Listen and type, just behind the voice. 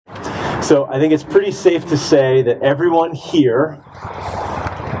So I think it's pretty safe to say that everyone here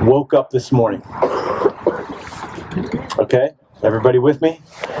woke up this morning. Okay? Everybody with me?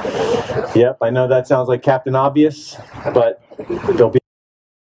 Yep, I know that sounds like Captain Obvious, but there'll be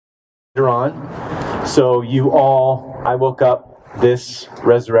later on. So I woke up this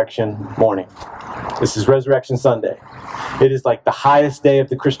resurrection morning. This is Resurrection Sunday. It is like the highest day of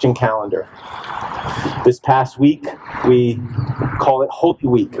the Christian calendar. This past week, we call it Holy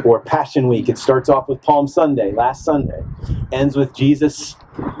Week or Passion Week. It starts off with Palm Sunday, last Sunday. Ends with Jesus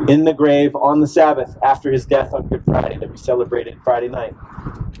in the grave on the Sabbath after his death on Good Friday that we celebrated Friday night.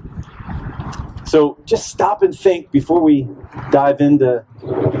 So just stop and think before we dive into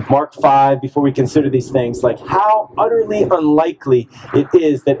Mark 5, before we consider these things, like how utterly unlikely it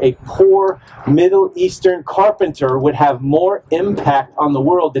is that a poor Middle Eastern carpenter would have more impact on the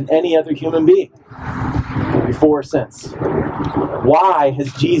world than any other human being before or since. Why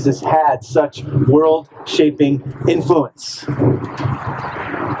has Jesus had such world-shaping influence?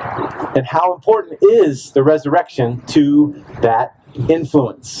 And how important is the resurrection to that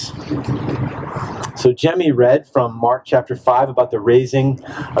influence? So Jemmy read from Mark chapter 5 about the raising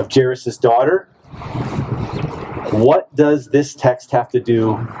of Jairus' daughter. What does this text have to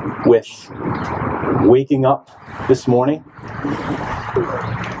do with waking up this morning?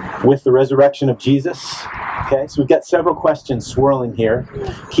 With the resurrection of Jesus? Okay, so we've got several questions swirling here.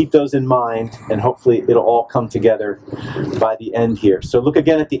 Keep those in mind, and hopefully it'll all come together by the end here. So look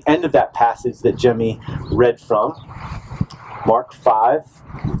again at the end of that passage that Jemmy read from, Mark 5,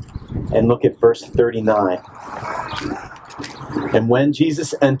 and look at verse 39. And when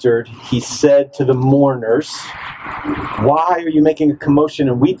Jesus entered, he said to the mourners, "Why are you making a commotion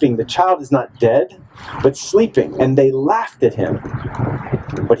and weeping? The child is not dead, but sleeping." And they laughed at him.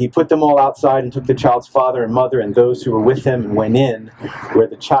 But he put them all outside and took the child's father and mother and those who were with him and went in where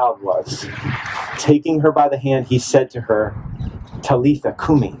the child was. Taking her by the hand, he said to her, "Talitha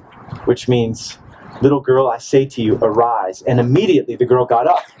kumi," which means, "Little girl, I say to you, arise." And immediately the girl got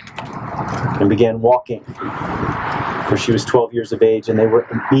up and began walking. For she was 12 years of age, and they were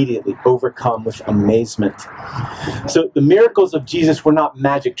immediately overcome with amazement. So the miracles of Jesus were not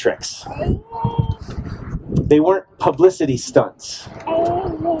magic tricks. They weren't publicity stunts.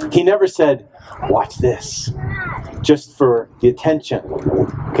 He never said, "Watch this," just for the attention,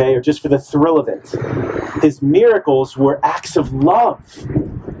 okay, or just for the thrill of it. His miracles were acts of love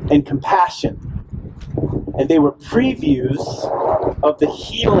and compassion. And they were previews of the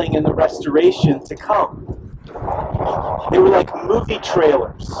healing and the restoration to come. They were like movie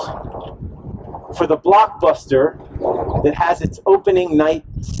trailers for the blockbuster that has its opening night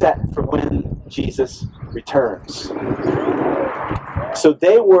set for when Jesus returns. So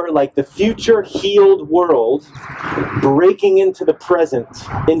they were like the future healed world breaking into the present,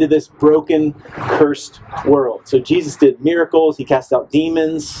 into this broken, cursed world. So Jesus did miracles, he cast out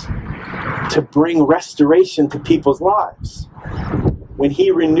demons to bring restoration to people's lives. When he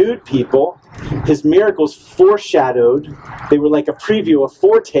renewed people, his miracles foreshadowed, they were like a preview, a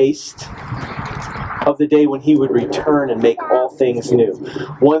foretaste of the day when he would return and make all things new.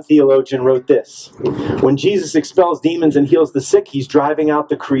 One theologian wrote this: when Jesus expels demons and heals the sick, he's driving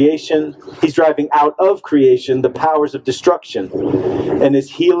out of creation the powers of destruction, and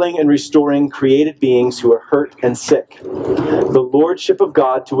is healing and restoring created beings who are hurt and sick. The lordship of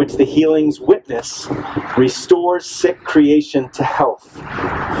God, to which the healings witness, restores sick creation to health.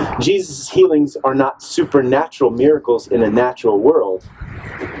 Jesus' healings are not supernatural miracles in a natural world.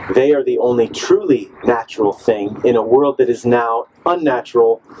 They are the only truly natural thing in a world that is now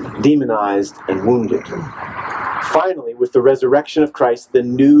unnatural, demonized, and wounded. Finally, with the resurrection of Christ, the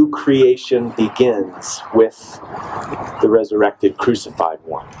new creation begins with the resurrected, crucified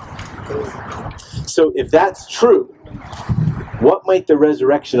one. So if that's true, what might the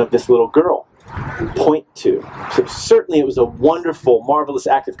resurrection of this little girl point to? So certainly it was a wonderful, marvelous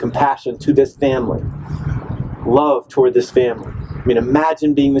act of compassion to this family. Love toward this family. I mean,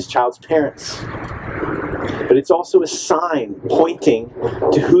 imagine being this child's parents. But it's also a sign pointing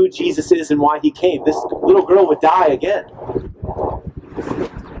to who Jesus is and why he came. This little girl would die again.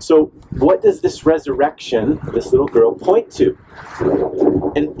 So what does this resurrection, this little girl, point to?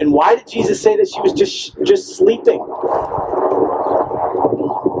 And why did Jesus say that she was just sleeping?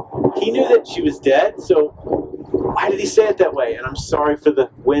 He knew that she was dead, so why did he say it that way? And I'm sorry for the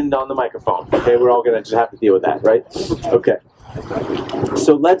wind on the microphone. Okay, we're all going to just have to deal with that, right? Okay.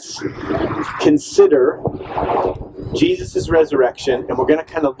 So let's consider Jesus' resurrection, and we're going to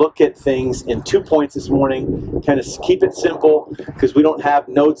kind of look at things in 2 points this morning, kind of keep it simple, because we don't have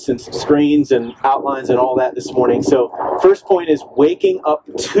notes and screens and outlines and all that this morning. So first point is waking up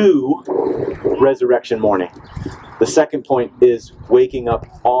to resurrection morning. The second point is waking up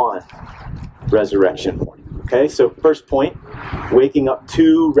on resurrection morning. Okay, so first point, waking up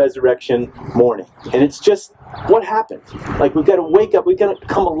to resurrection morning. And it's just what happened. Like, we've got to wake up, we've got to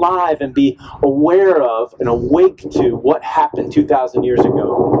come alive and be aware of and awake to what happened 2,000 years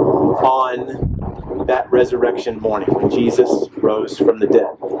ago on that resurrection morning when Jesus rose from the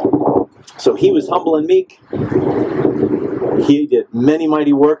dead. So he was humble and meek. He did many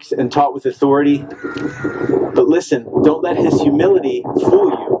mighty works and taught with authority. But listen, don't let his humility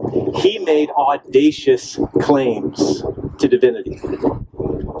fool you. He made audacious claims to divinity.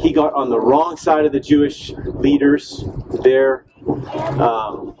 He got on the wrong side of the Jewish leaders, their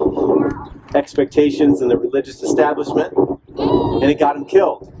expectations and the religious establishment, and it got him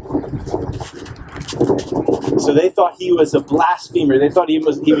killed. So they thought he was a blasphemer. They thought he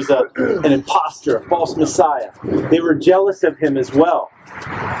was an imposter, a false messiah. They were jealous of him as well.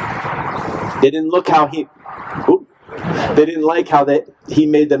 They didn't look how he. They didn't like how he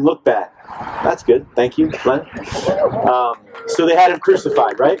made them look bad. That's good. Thank you, Glenn. So they had him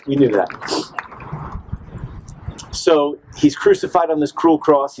crucified, right? We knew that. So he's crucified on this cruel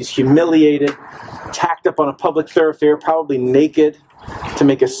cross. He's humiliated, tacked up on a public thoroughfare, probably naked, to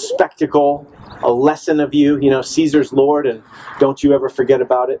make a spectacle, a lesson of you. You know, Caesar's Lord, and don't you ever forget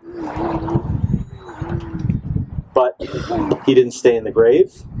about it. But he didn't stay in the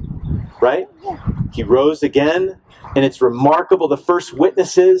grave, right? He rose again, and it's remarkable. The first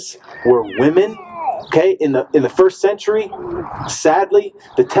witnesses were women. Okay, in the first century, sadly,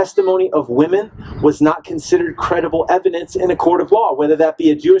 the testimony of women was not considered credible evidence in a court of law, whether that be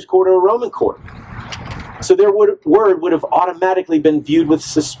a Jewish court or a Roman court. So their word would have automatically been viewed with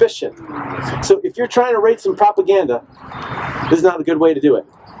suspicion. So if you're trying to write some propaganda, this is not a good way to do it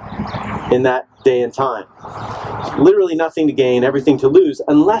in that day and time. Literally nothing to gain, everything to lose,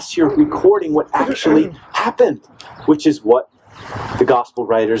 unless you're recording what actually happened, which is what the gospel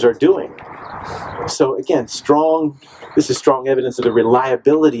writers are doing. So again, this is strong evidence of the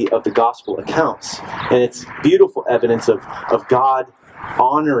reliability of the gospel accounts. And it's beautiful evidence of God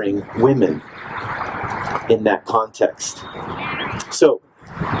honoring women in that context. So,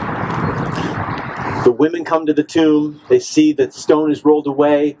 the women come to the tomb, they see that the stone is rolled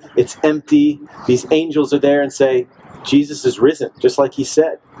away, it's empty, these angels are there and say, Jesus is risen, just like he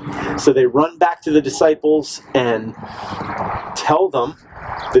said. So they run back to the disciples and tell them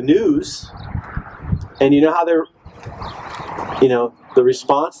the news. And you know how they're, the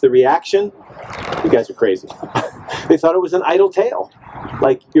response, the reaction? You guys are crazy. They thought it was an idle tale.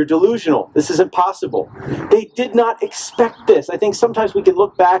 Like, you're delusional. This is impossible. They did not expect this. I think sometimes we can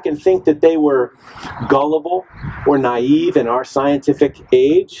look back and think that they were gullible or naive in our scientific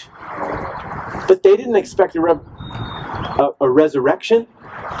age. But they didn't expect a resurrection.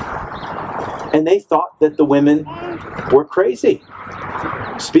 And they thought that the women were crazy,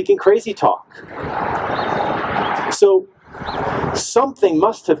 speaking crazy talk. So something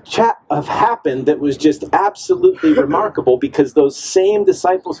must have happened that was just absolutely remarkable, because those same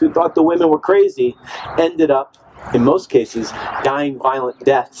disciples who thought the women were crazy ended up, in most cases, dying violent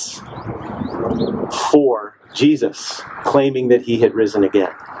deaths for Jesus, claiming that he had risen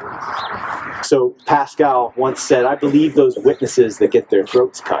again. So Pascal once said, I believe those witnesses that get their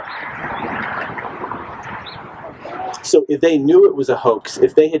throats cut. So if they knew it was a hoax,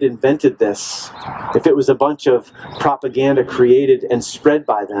 if they had invented this, if it was a bunch of propaganda created and spread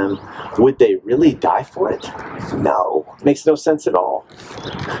by them, would they really die for it? No. Makes no sense at all.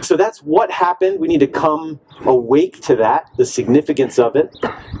 So that's what happened. We need to come awake to that, the significance of it.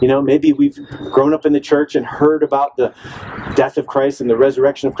 Maybe we've grown up in the church and heard about the death of Christ and the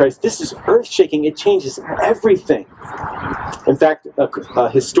resurrection of Christ. This is earth-shaking. It changes everything. In fact, a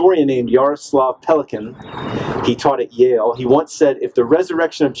historian named Yaroslav Pelikan, he taught at Yale, he once said, if the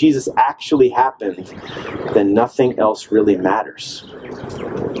resurrection of Jesus actually happened, then nothing else really matters.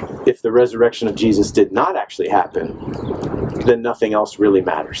 If the resurrection of Jesus did not actually happen, then nothing else really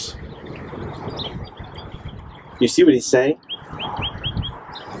matters. You see what he's saying?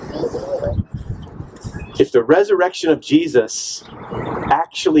 If the resurrection of Jesus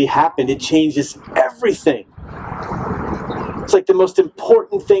actually happened, it changes everything. It's like the most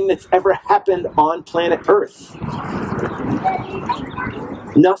important thing that's ever happened on planet Earth.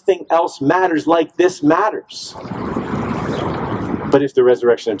 Nothing else matters like this matters. But if the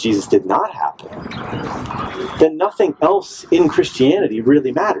resurrection of Jesus did not happen, then nothing else in Christianity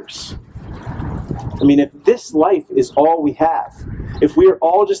really matters. I mean, if this life is all we have, if we are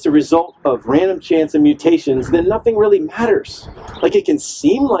all just a result of random chance and mutations, then nothing really matters. Like, it can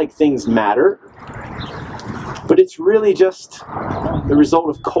seem like things matter, but it's really just the result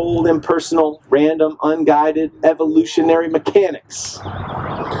of cold, impersonal, random, unguided, evolutionary mechanics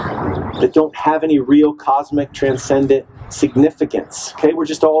that don't have any real cosmic, transcendent significance. Okay, we're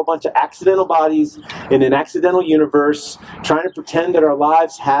just all a bunch of accidental bodies in an accidental universe trying to pretend that our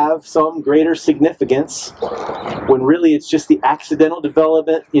lives have some greater significance, when really it's just the accidental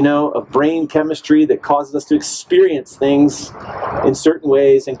development, of brain chemistry that causes us to experience things in certain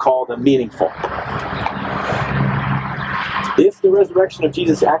ways and call them meaningful. If the resurrection of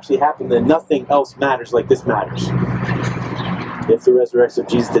Jesus actually happened, then nothing else matters like this matters. If the resurrection of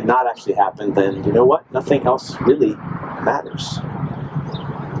Jesus did not actually happen, then you know what? Nothing else really matters.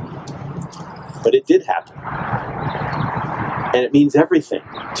 But it did happen. And it means everything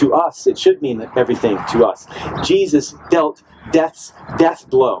to us. It should mean everything to us. Jesus dealt death's death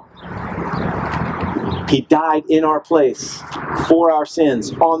blow. He died in our place for our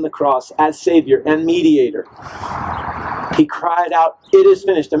sins on the cross as Savior and mediator. He cried out, "It is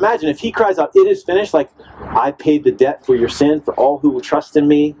finished." Imagine if he cries out, "It is finished," like, I paid the debt for your sin, for all who will trust in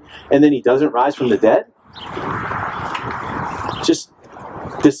me, and then he doesn't rise from the dead? Just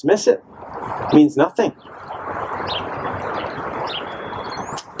dismiss it. It means nothing.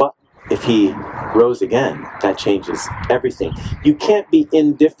 But if he rose again, that changes everything. You can't be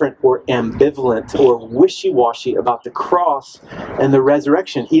indifferent or ambivalent or wishy-washy about the cross and the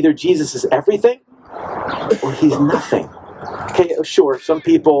resurrection. Either Jesus is everything or he's nothing. Okay, sure, some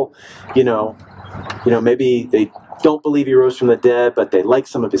people, maybe they don't believe he rose from the dead, but they like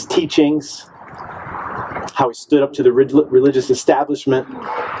some of his teachings, how he stood up to the religious establishment,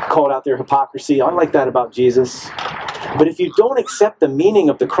 called out their hypocrisy. I like that about Jesus. But if you don't accept the meaning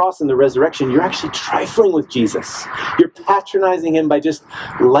of the cross and the resurrection, you're actually trifling with Jesus. You're patronizing him by just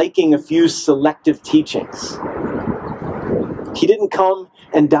liking a few selective teachings. He didn't come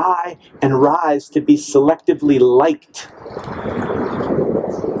and die and rise to be selectively liked.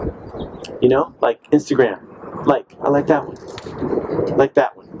 Like Instagram. I like that one. Like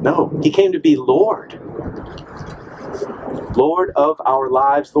that one. No, he came to be Lord. Lord of our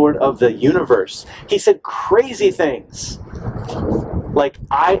lives, Lord of the universe. He said crazy things. Like,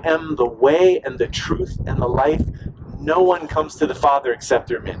 I am the way and the truth and the life. No one comes to the Father except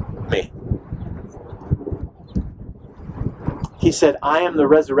through me. He said, I am the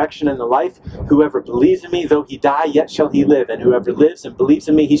resurrection and the life. Whoever believes in me, though he die, yet shall he live. And whoever lives and believes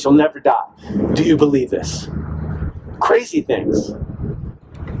in me, he shall never die. Do you believe this? Crazy things.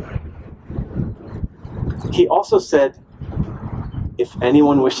 He also said, if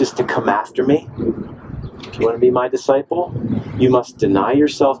anyone wishes to come after me, if you want to be my disciple, you must deny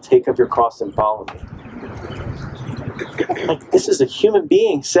yourself, take up your cross, and follow me. Like, this is a human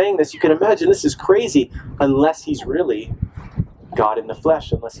being saying this. You can imagine this is crazy, unless he's really God in the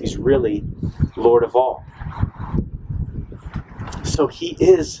flesh, unless he's really Lord of all. So he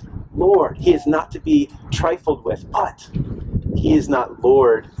is Lord. He is not to be trifled with, but he is not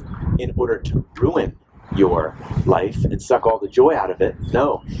Lord in order to ruin your life and suck all the joy out of it.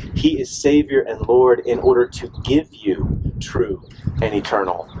 No, he is Savior and Lord in order to give you true and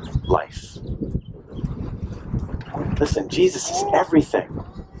eternal life. Listen, Jesus is everything.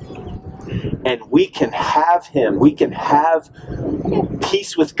 And we can have him. We can have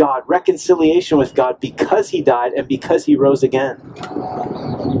peace with God, reconciliation with God, because he died and because he rose again.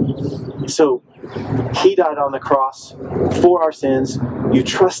 So, he died on the cross for our sins. You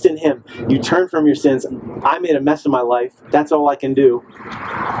trust in him. You turn from your sins. I made a mess of my life. That's all I can do.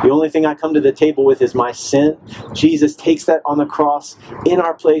 The only thing I come to the table with is my sin. Jesus takes that on the cross in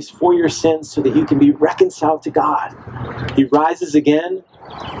our place for your sins so that you can be reconciled to God. He rises again,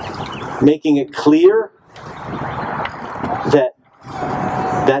 making it clear that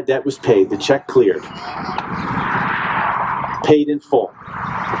that debt was paid. The check cleared. Paid in full.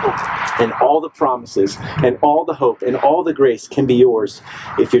 And all the promises and all the hope and all the grace can be yours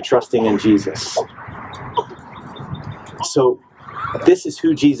if you're trusting in Jesus. So this is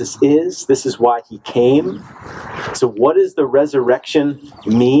who Jesus is. This is why he came. So what does the resurrection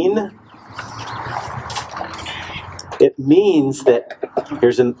mean? It means that,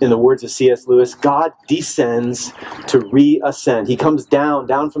 here's in the words of C.S. Lewis, God descends to reascend. He comes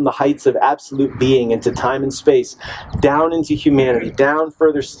down from the heights of absolute being into time and space, down into humanity, down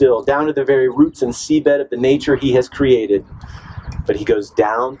further still, down to the very roots and seabed of the nature he has created, but he goes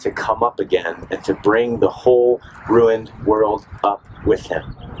down to come up again and to bring the whole ruined world up with him.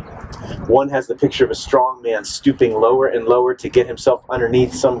 One has the picture of a strong man stooping lower and lower to get himself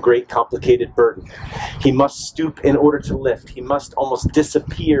underneath some great complicated burden. He must stoop in order to lift. He must almost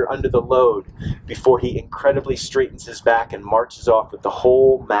disappear under the load before he incredibly straightens his back and marches off with the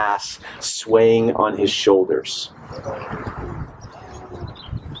whole mass swaying on his shoulders.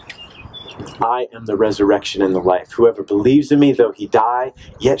 I am the resurrection and the life. Whoever believes in me, though he die,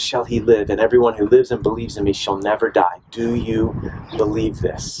 yet shall he live. And everyone who lives and believes in me shall never die. Do you believe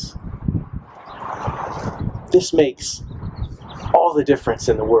this? This makes all the difference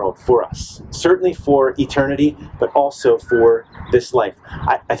in the world for us. Certainly for eternity, but also for this life.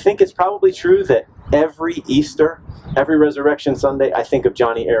 I think it's probably true that every Easter, every Resurrection Sunday, I think of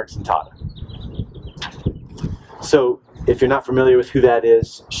Johnny Erickson Tada. So, if you're not familiar with who that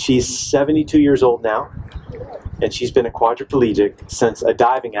is, she's 72 years old now, and she's been a quadriplegic since a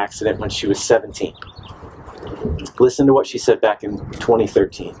diving accident when she was 17. Listen to what she said back in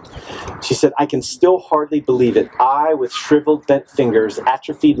 2013. She said, "I can still hardly believe it. I, with shriveled, bent fingers,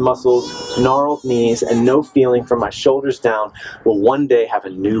 atrophied muscles, gnarled knees, and no feeling from my shoulders down, will one day have a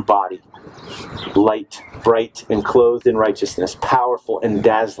new body. Light, bright, and clothed in righteousness, powerful and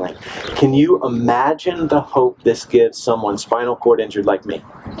dazzling." Can you imagine the hope this gives someone spinal cord injured like me?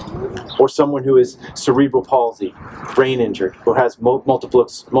 Or someone who is cerebral palsy, brain injured, or has multiple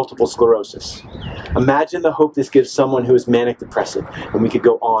sclerosis. Imagine the hope this gives someone who is manic depressive, and we could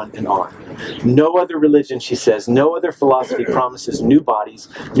go on and on. No other religion, she says, no other philosophy promises new bodies,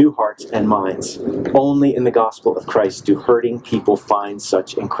 new hearts, and minds. Only in the gospel of Christ do hurting people find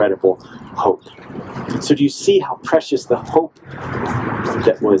such incredible hope. So do you see how precious the hope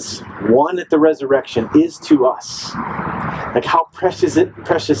that was won at the resurrection is to us? Like how precious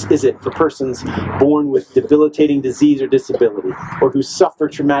is it for persons born with debilitating disease or disability, or who suffer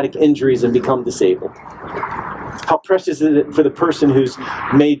traumatic injuries and become disabled? How precious is it for the person who's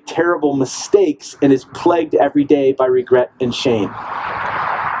made terrible mistakes and is plagued every day by regret and shame?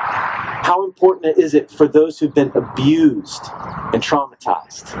 How important is it for those who've been abused and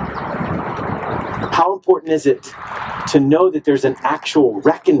traumatized? How important is it to know that there's an actual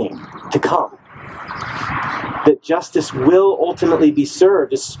reckoning to come? That justice will ultimately be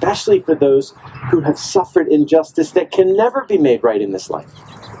served, especially for those who have suffered injustice that can never be made right in this life.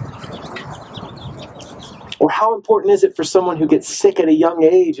 Or how important is it for someone who gets sick at a young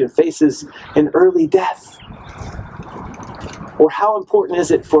age and faces an early death? Or how important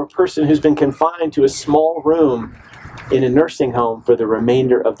is it for a person who's been confined to a small room in a nursing home for the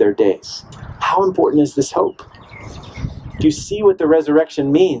remainder of their days? How important is this hope? Do you see what the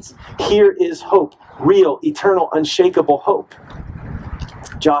resurrection means? Here is hope. Real, eternal, unshakable hope.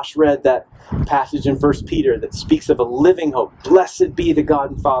 Josh read that passage in 1 Peter that speaks of a living hope. Blessed be the God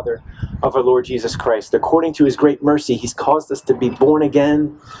and Father of our Lord Jesus Christ. According to his great mercy, he's caused us to be born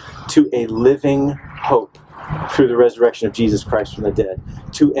again to a living hope through the resurrection of Jesus Christ from the dead,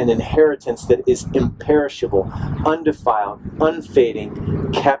 to an inheritance that is imperishable, undefiled,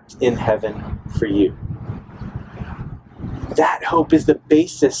 unfading, kept in heaven for you. That hope is the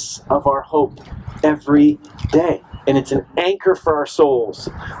basis of our hope every day. And it's an anchor for our souls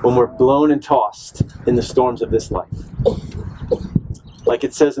when we're blown and tossed in the storms of this life. Like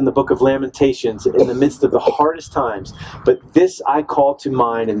it says in the book of Lamentations, in the midst of the hardest times, "But this I call to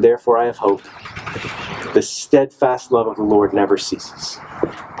mind, and therefore I have hope. The steadfast love of the Lord never ceases.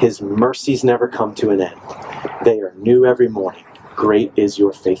 His mercies never come to an end. They are new every morning. Great is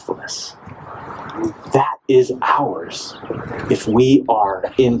your faithfulness." That is ours if we are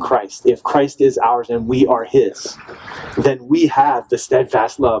in Christ. If Christ is ours and we are his, then we have the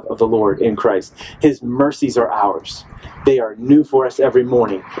steadfast love of the Lord in Christ. His mercies are ours. They are new for us every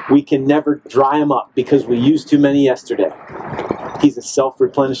morning. We can never dry them up because we used too many yesterday. He's a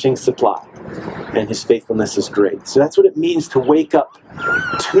self-replenishing supply, and his faithfulness is great. So that's what it means to wake up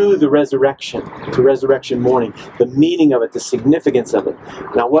to the resurrection, to resurrection morning, the meaning of it, the significance of it.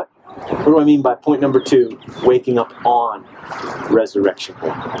 Now what do I mean by point number 2, waking up on resurrection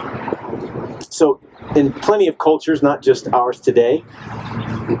morning? So in plenty of cultures, not just ours today,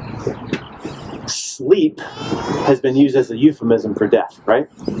 sleep has been used as a euphemism for death, right?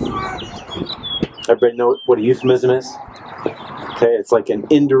 Everybody know what a euphemism is? Okay, it's like an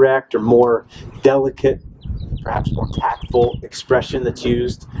indirect or more delicate, perhaps more tactful expression that's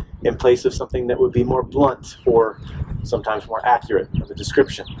used in place of something that would be more blunt or sometimes more accurate of a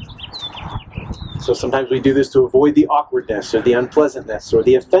description. So sometimes we do this to avoid the awkwardness or the unpleasantness or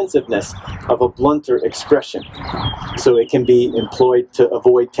the offensiveness of a blunter expression. So it can be employed to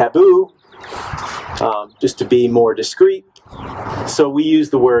avoid taboo, just to be more discreet, So we use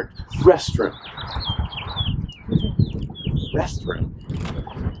the word restroom. Restroom.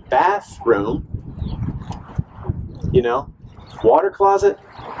 Bathroom. You know, water closet.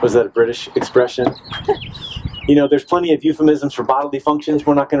 Was that a British expression? You know, there's plenty of euphemisms for bodily functions.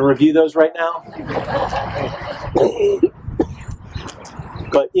 We're not going to review those right now.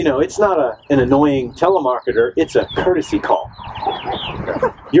 But, you know, it's not an annoying telemarketer. It's a courtesy call.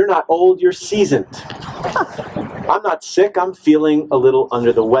 You're not old, you're seasoned. I'm not sick, I'm feeling a little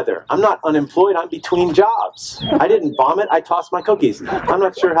under the weather. I'm not unemployed, I'm between jobs. I didn't vomit, I tossed my cookies. I'm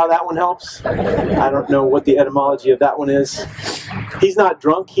not sure how that one helps. I don't know what the etymology of that one is. He's not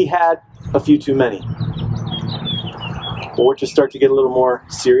drunk, he had a few too many. Or to start to get a little more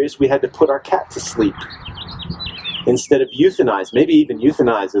serious, we had to put our cat to sleep instead of euthanize. Maybe even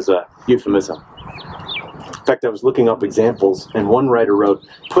euthanize is a euphemism. In fact, I was looking up examples, and one writer wrote,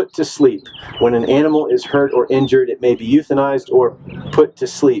 put to sleep. When an animal is hurt or injured, it may be euthanized or put to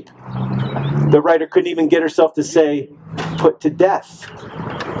sleep. The writer couldn't even get herself to say, put to death.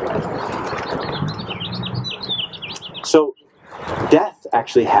 So, death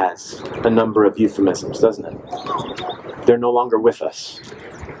actually has a number of euphemisms, doesn't it? They're no longer with us.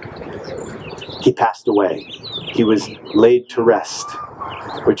 He passed away. He was laid to rest,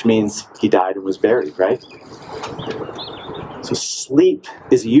 which means he died and was buried, right? So sleep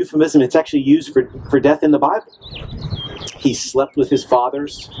is a euphemism. It's actually used for death in the Bible. He slept with his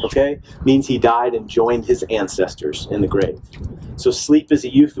fathers, okay? Means he died and joined his ancestors in the grave. So sleep is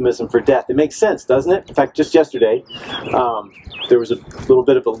a euphemism for death. It makes sense, doesn't it? In fact, just yesterday, there was a little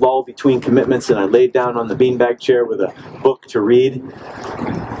bit of a lull between commitments, and I laid down on the beanbag chair with a book to read.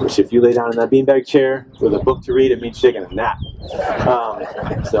 Which, if you lay down in that beanbag chair with a book to read, it means taking a nap.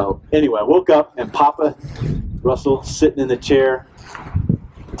 So anyway, I woke up, and Papa Russell sitting in the chair,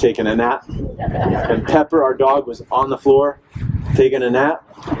 taking a nap. And Pepper, our dog, was on the floor, taking a nap.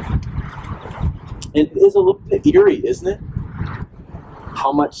 It is a little bit eerie, isn't it?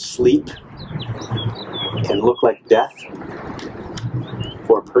 How much sleep can look like death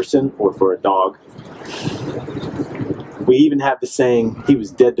for a person or for a dog. We even have the saying, he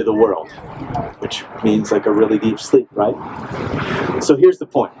was dead to the world, which means like a really deep sleep, right? So here's the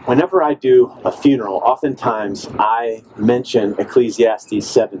point. Whenever I do a funeral, oftentimes I mention Ecclesiastes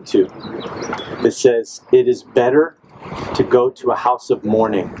 7:2. It says, it is better to go to a house of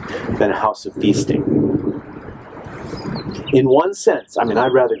mourning than a house of feasting. In one sense, I mean,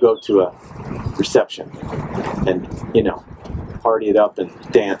 I'd rather go to a reception and, you know, party it up and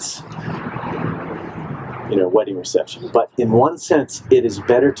dance, you know, wedding reception. But in one sense, it is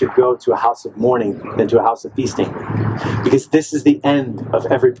better to go to a house of mourning than to a house of feasting. Because this is the end of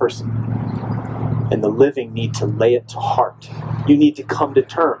every person. And the living need to lay it to heart. You need to come to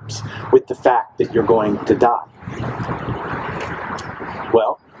terms with the fact that you're going to die.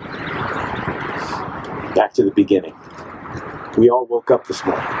 Well, back to the beginning. We all woke up this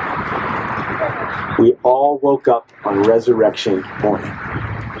morning. We all woke up on resurrection morning.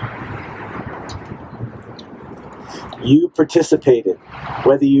 You participated,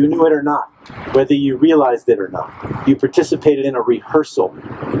 whether you knew it or not, whether you realized it or not. You participated in a rehearsal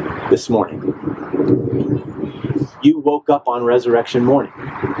this morning. You woke up on resurrection morning.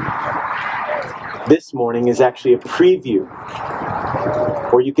 This morning is actually a preview,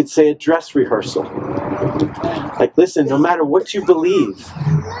 or you could say a dress rehearsal. Like, listen, no matter what you believe,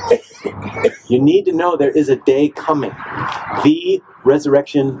 you need to know there is a day coming. The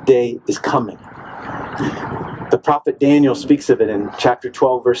resurrection day is coming. The prophet Daniel speaks of it in chapter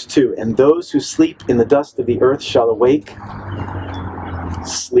 12, verse 2. And those who sleep in the dust of the earth shall awake.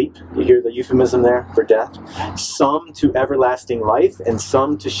 Sleep, you hear the euphemism there for death. Some to everlasting life, and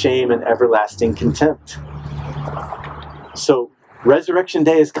some to shame and everlasting contempt. So, resurrection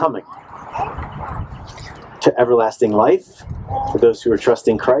day is coming. To everlasting life, for those who are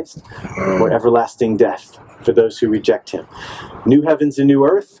trusting Christ, or everlasting death, for those who reject Him. New heavens and new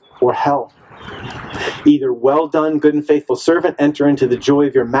earth, or hell. Either well done, good and faithful servant, enter into the joy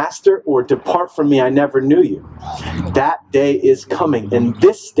of your master, or depart from me, I never knew you. That day is coming, and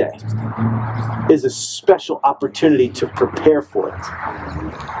this day is a special opportunity to prepare for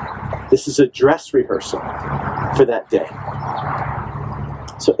it. This is a dress rehearsal for that day.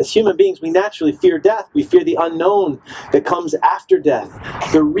 So as human beings, we naturally fear death. We fear the unknown that comes after death.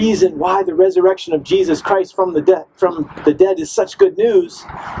 The reason why the resurrection of Jesus Christ from the dead is such good news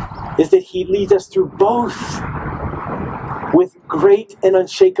is that He leads us through both with great and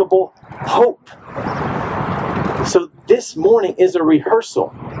unshakable hope. So this morning is a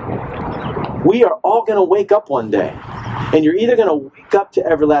rehearsal. We are all going to wake up one day. And you're either going to wake up to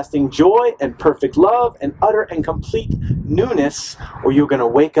everlasting joy and perfect love and utter and complete newness, or you're going to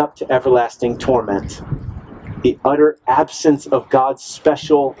wake up to everlasting torment. The utter absence of God's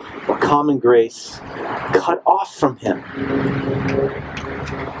special or common grace, cut off from Him.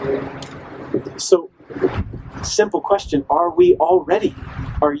 So, simple question, are we all ready?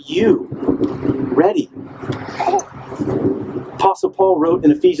 Are you ready? Apostle Paul wrote in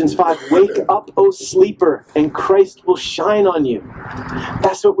Ephesians 5, "Wake up, O sleeper, and Christ will shine on you."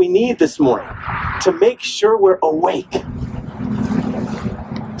 That's what we need this morning, to make sure we're awake.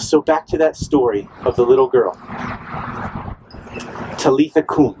 So back to that story of the little girl. Talitha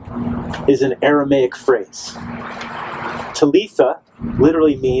kum is an Aramaic phrase. Talitha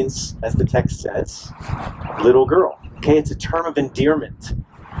literally means, as the text says, little girl. Okay, it's a term of endearment.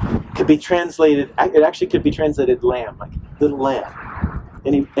 Could be translated, it actually could be translated lamb, like little lamb.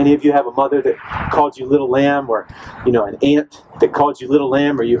 Any of you have a mother that called you little lamb, or an aunt that called you little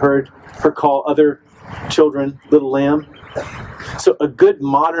lamb, or you heard her call other children little lamb? So a good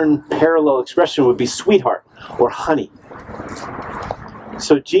modern parallel expression would be sweetheart or honey.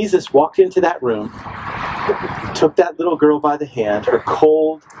 So Jesus walked into that room, took that little girl by the hand, her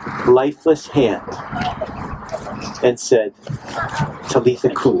cold, lifeless hand, and said, Talitha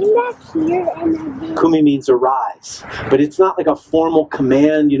Kumi. Kumi means arise. But it's not like a formal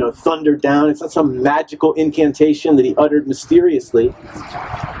command, thunder down. It's not some magical incantation that he uttered mysteriously.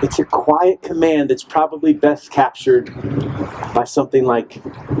 It's a quiet command that's probably best captured by something like,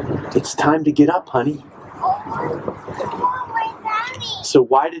 it's time to get up, honey. So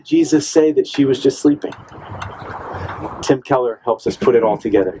why did Jesus say that she was just sleeping? Tim Keller helps us put it all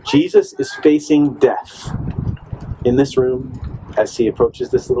together. Jesus is facing death in this room as he approaches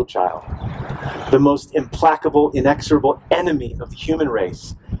this little child. The most implacable, inexorable enemy of the human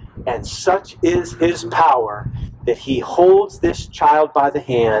race. And such is his power that he holds this child by the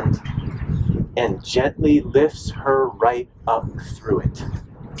hand and gently lifts her right up through it.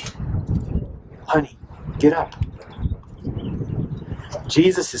 Honey, get up.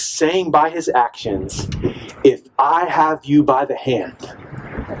 Jesus is saying by his actions, if I have you by the hand,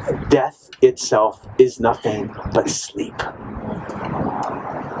 death itself is nothing but sleep.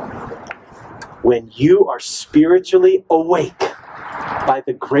 When you are spiritually awake by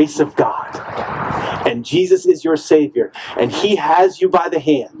the grace of God, and Jesus is your Savior, and he has you by the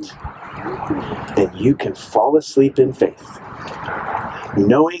hand, then you can fall asleep in faith,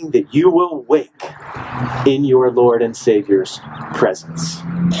 knowing that you will wake in your Lord and Savior's presence.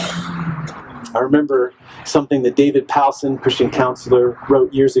 I remember something that David Powson, Christian counselor,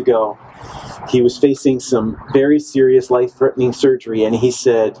 wrote years ago. He was facing some very serious life-threatening surgery, and he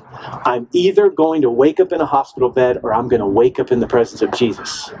said, I'm either going to wake up in a hospital bed or I'm going to wake up in the presence of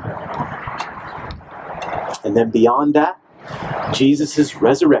Jesus. And then beyond that, Jesus'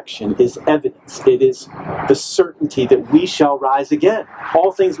 resurrection is evidence. It is the certainty that we shall rise again.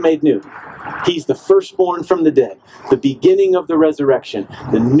 All things made new. He's the firstborn from the dead, the beginning of the resurrection,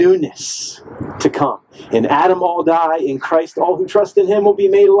 the newness to come. In Adam all die, in Christ all who trust in him will be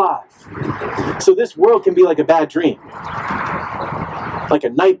made alive. So this world can be like a bad dream, like a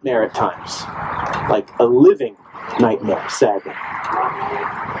nightmare at times, like a living nightmare, sadly.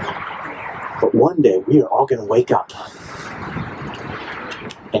 But one day we are all going to wake up.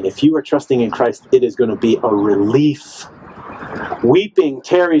 And if you are trusting in Christ, it is going to be a relief. Weeping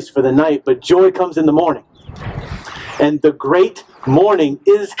tarries for the night, but joy comes in the morning. And the great morning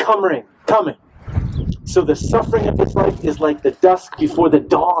is coming. So the suffering of this life is like the dusk before the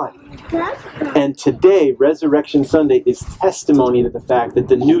dawn. And today, Resurrection Sunday, is testimony to the fact that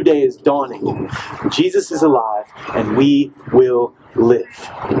the new day is dawning. Jesus is alive, and we will live.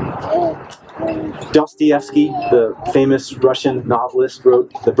 Dostoevsky, the famous Russian novelist,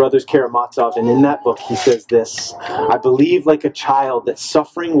 wrote The Brothers Karamazov, and in that book he says this, I believe like a child that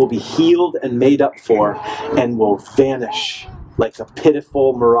suffering will be healed and made up for and will vanish like a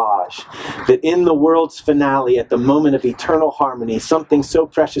pitiful mirage, that in the world's finale, at the moment of eternal harmony, something so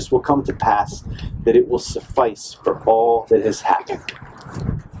precious will come to pass that it will suffice for all that has happened.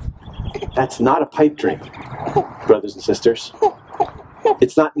 That's not a pipe dream, brothers and sisters.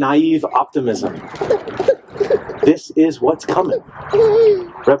 It's not naive optimism. This is what's coming.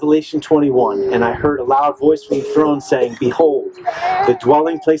 Revelation 21, and I heard a loud voice from the throne saying, Behold, the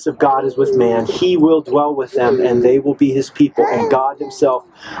dwelling place of God is with man. He will dwell with them, and they will be his people, and God himself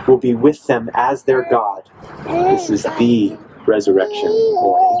will be with them as their God. This is the resurrection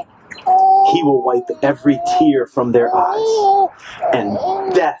morning. He will wipe every tear from their eyes, and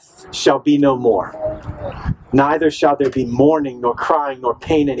death shall be no more. Neither shall there be mourning, nor crying, nor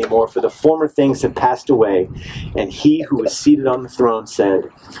pain anymore, for the former things have passed away. And he who was seated on the throne said,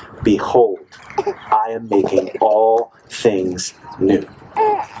 Behold, I am making all things new.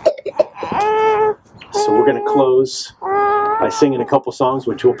 So we're going to close by singing a couple songs,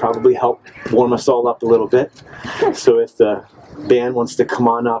 which will probably help warm us all up a little bit. So if the band wants to come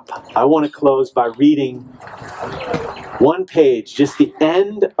on up, I want to close by reading one page, just the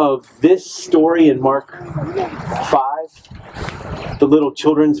end of this story in Mark 5, the little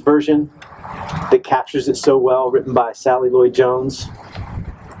children's version that captures it so well, written by Sally Lloyd-Jones.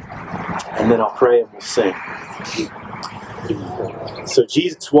 And then I'll pray and we'll sing. So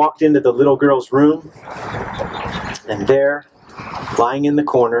Jesus walked into the little girl's room, and there, lying in the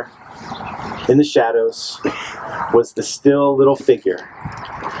corner, in the shadows, was the still little figure.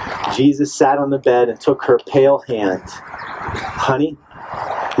 Jesus sat on the bed and took her pale hand. Honey,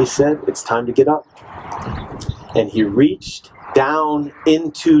 he said, it's time to get up. And he reached down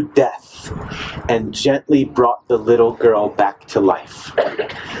into death and gently brought the little girl back to life.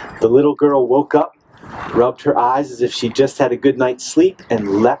 The little girl woke up, rubbed her eyes as if she just had a good night's sleep,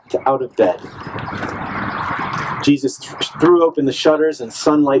 and leapt out of bed. Jesus threw open the shutters and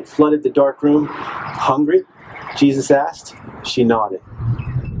sunlight flooded the dark room. Hungry? Jesus asked. She nodded.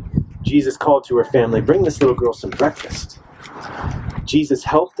 Jesus called to her family, bring this little girl some breakfast. Jesus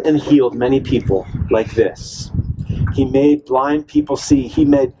helped and healed many people like this. He made blind people see. He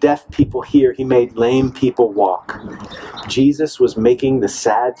made deaf people hear. He made lame people walk. Jesus was making the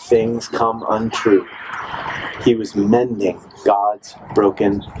sad things come untrue. He was mending God's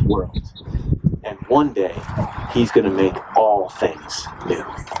broken world. And one day, he's going to make all things new.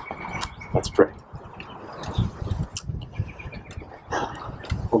 Let's pray.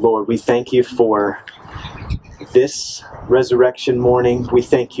 Lord, we thank you for this resurrection morning. We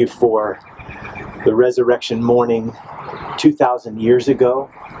thank you for the resurrection morning 2,000 years ago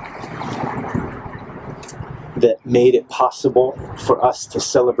that made it possible for us to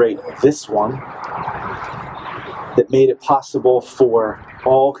celebrate this one, that made it possible for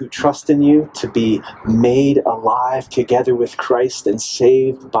all who trust in you to be made alive together with Christ and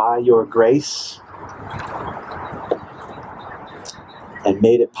saved by your grace, and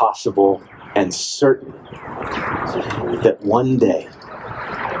made it possible and certain that one day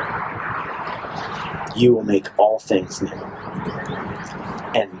you will make all things new,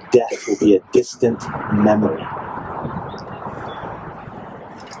 and death will be a distant memory.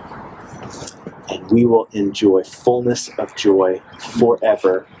 And we will enjoy fullness of joy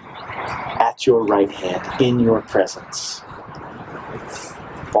forever at your right hand, in your presence.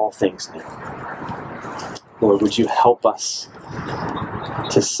 All things new. Lord, would you help us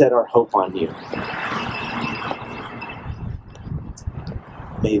to set our hope on you?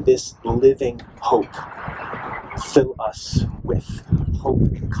 May this living hope fill us with hope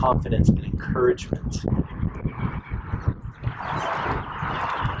and confidence and encouragement.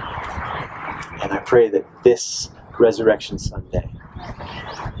 And I pray that this Resurrection Sunday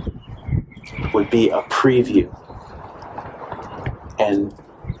would be a preview and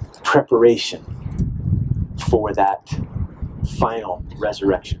preparation for that final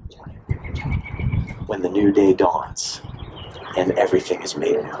resurrection morning, when the new day dawns and everything is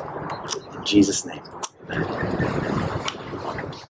made new. In Jesus' name, amen.